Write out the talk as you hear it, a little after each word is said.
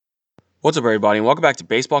What's up, everybody, and welcome back to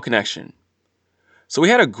Baseball Connection. So we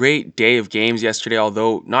had a great day of games yesterday,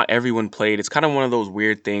 although not everyone played. It's kind of one of those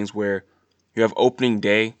weird things where you have opening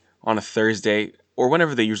day on a Thursday, or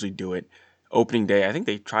whenever they usually do it. Opening day, I think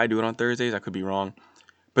they try to do it on Thursdays, I could be wrong.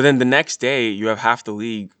 But then the next day, you have half the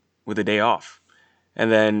league with a day off.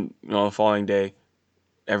 And then, the following day,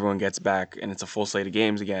 everyone gets back and it's a full slate of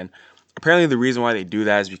games again. Apparently, the reason why they do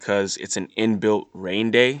that is because it's an inbuilt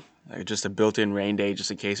rain day, like just a built in rain day,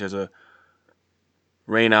 just in case there's a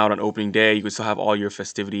rain out on opening day. You could still have all your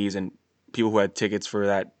festivities, and people who had tickets for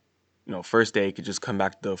that, first day could just come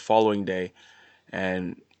back the following day,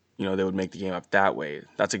 and they would make the game up that way.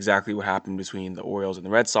 That's exactly what happened between the Orioles and the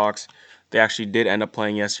Red Sox. They actually did end up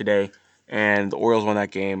playing yesterday, and the Orioles won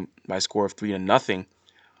that game by a score of 3-0.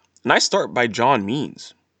 Nice start by John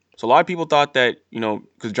Means. So a lot of people thought that,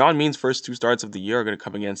 because John Means' first two starts of the year are going to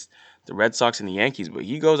come against the Red Sox and the Yankees, but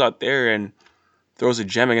he goes out there and throws a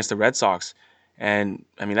gem against the Red Sox. And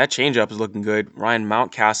I mean, that changeup is looking good. Ryan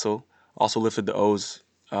Mountcastle also lifted the O's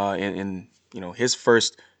in his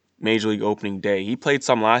first major league opening day. He played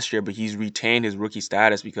some last year, but he's retained his rookie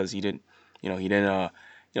status because he didn't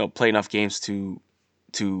play enough games to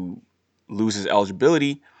lose his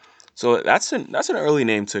eligibility. So that's an early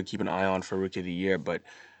name to keep an eye on for rookie of the year. But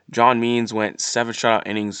John Means went 7 shutout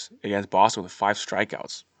innings against Boston with 5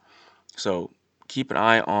 strikeouts. So keep an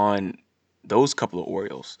eye on those couple of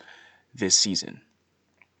Orioles this season.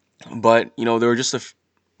 But there were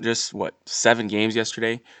just what 7 games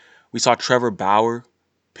yesterday. We saw Trevor Bauer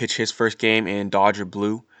pitch his first game in Dodger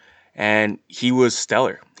blue, and he was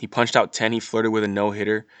stellar. He punched out 10. He flirted with a no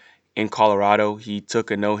hitter in Colorado. He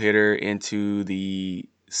took a no hitter into the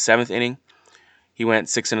 7th inning. He went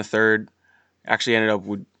 6 1/3. Actually ended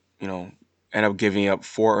up giving up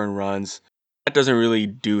 4 earned runs. That doesn't really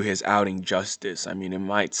do his outing justice. I mean, it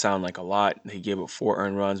might sound like a lot. He gave up 4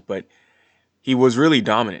 earned runs, but he was really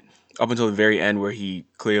dominant up until the very end where he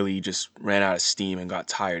clearly just ran out of steam and got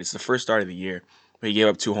tired. It's the first start of the year, but he gave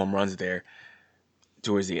up 2 home runs there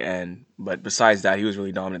towards the end. But besides that, he was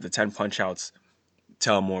really dominant. The 10 punch outs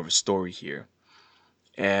tell more of a story here.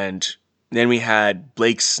 And then we had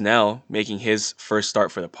Blake Snell making his first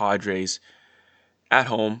start for the Padres at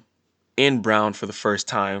home in Brown for the first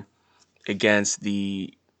time against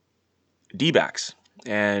the D-backs.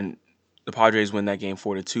 And the Padres win that game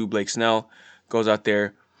 4-2. Blake Snell goes out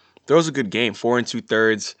there, throws a good game, 4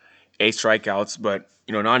 2/3, 8 strikeouts, but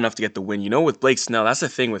not enough to get the win. With Blake Snell, that's the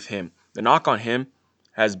thing with him. The knock on him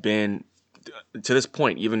has been to this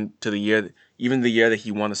point, even the year that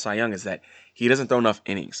he won the Cy Young, is that he doesn't throw enough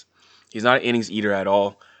innings. He's not an innings eater at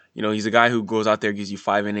all. He's a guy who goes out there, gives you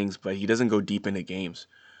 5 innings, but he doesn't go deep into games.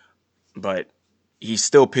 But he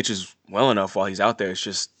still pitches well enough while he's out there. It's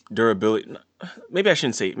just durability. Maybe I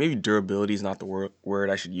shouldn't say. Maybe durability is not the word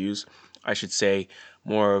I should use. I should say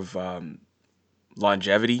more of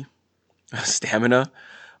longevity, stamina.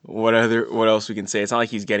 What else we can say? It's not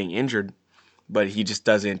like he's getting injured, but he just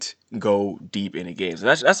doesn't go deep into games. And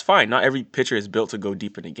that's fine. Not every pitcher is built to go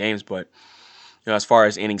deep into games, but as far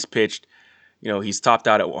as innings pitched, he's topped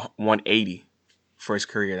out at 180 for his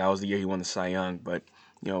career. That was the year he won the Cy Young, but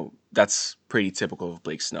that's pretty typical of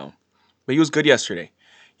Blake Snell. But he was good yesterday.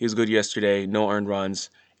 No earned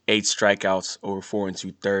runs, 8 strikeouts over 4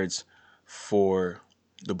 2/3 for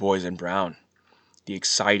the boys in Brown, the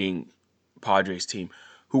exciting Padres team,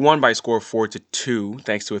 who won by a score of 4-2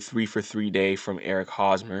 thanks to a 3-for-3 day from Eric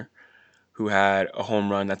Hosmer, who had a home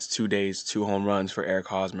run. That's 2 days, 2 home runs for Eric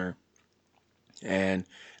Hosmer, and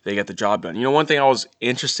they get the job done. One thing I was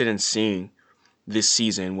interested in seeing this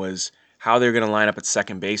season was how they're going to line up at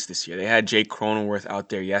second base this year. They had Jake Cronenworth out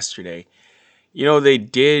there yesterday. They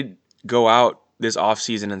did go out this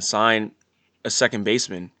offseason and sign a second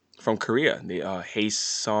baseman from Korea, the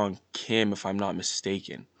Hae-Sung Kim, if I'm not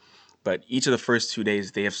mistaken. But each of the first 2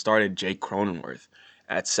 days, they have started Jake Cronenworth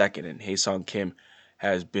at second, and Hae-Sung Kim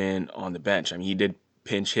has been on the bench. I mean, he did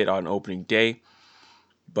pinch hit on opening day,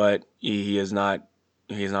 but he has not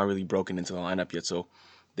really broken into the lineup yet. So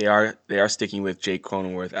they are sticking with Jake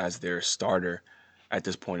Cronenworth as their starter at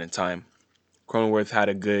this point in time. Cronenworth had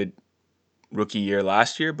a good rookie year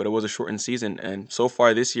last year, but it was a shortened season, and so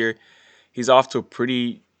far this year, he's off to a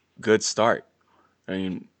pretty good start. I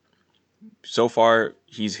mean, so far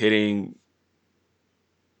he's hitting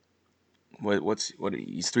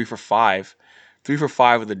he's 3 for 5, 3 for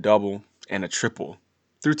 5 with a double and a triple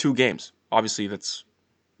through 2 games. Obviously, that's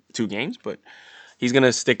 2 games, but he's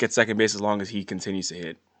gonna stick at second base as long as he continues to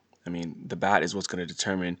hit. I mean, the bat is what's gonna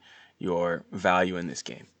determine your value in this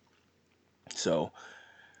game. So,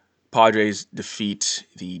 Padres defeat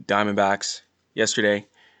the Diamondbacks yesterday,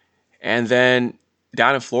 and then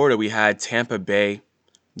Down in Florida, we had Tampa Bay,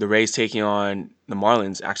 the Rays taking on the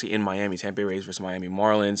Marlins, actually in Miami. Tampa Bay Rays versus Miami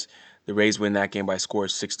Marlins. The Rays win that game by a score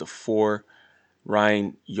of 6-4.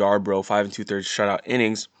 Ryan Yarbrough, 5 2/3 shutout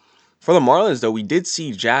innings. For the Marlins, though, we did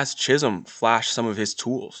see Jazz Chisholm flash some of his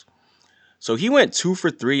tools. So he went 2 for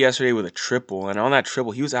 3 yesterday with a triple, and on that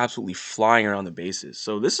triple, he was absolutely flying around the bases.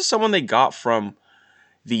 So this is someone they got from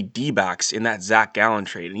the D-backs in that Zach Gallen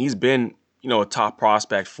trade, and he's been, a top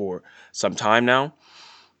prospect for some time now.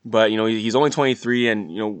 But he's only 23, and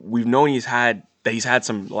we've known he's had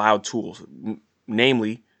some loud tools,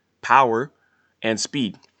 namely power and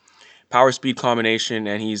speed. Power speed combination,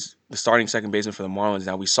 and he's the starting second baseman for the Marlins.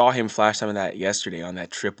 Now we saw him flash some of that yesterday on that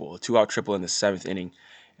triple, a 2-out triple in the 7th inning,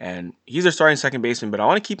 and he's their starting second baseman. But I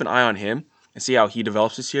want to keep an eye on him and see how he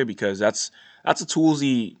develops this year, because that's a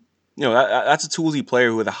toolsy, that's a toolsy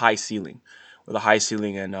player with a high ceiling,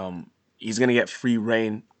 and he's gonna get free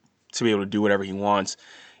reign to be able to do whatever he wants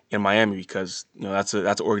in Miami, because that's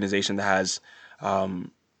an organization that has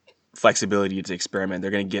flexibility to experiment.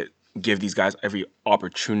 They're going to give these guys every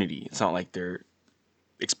opportunity. It's not like they're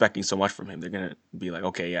expecting so much from him. They're going to be like,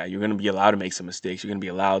 okay, yeah, you're going to be allowed to make some mistakes. You're going to be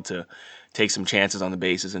allowed to take some chances on the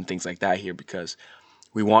bases and things like that here, because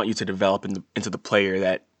we want you to develop into the player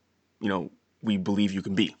that we believe you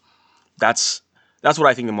can be. That's what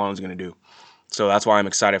I think the Marlins are going to do. So that's why I'm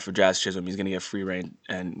excited for Jazz Chisholm. He's going to get free reign,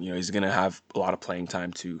 and he's going to have a lot of playing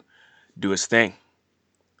time to do his thing.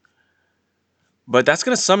 But that's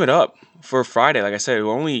going to sum it up for Friday. Like I said, we're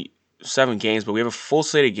only 7 games, but we have a full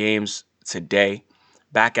slate of games today.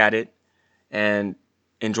 Back at it, and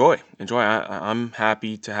enjoy. I'm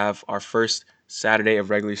happy to have our first Saturday of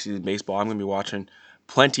regular season baseball. I'm going to be watching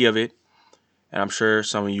plenty of it, and I'm sure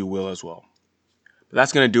some of you will as well. But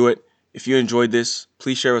that's going to do it. If you enjoyed this,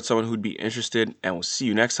 please share with someone who'd be interested, and we'll see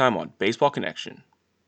you next time on Baseball Connection.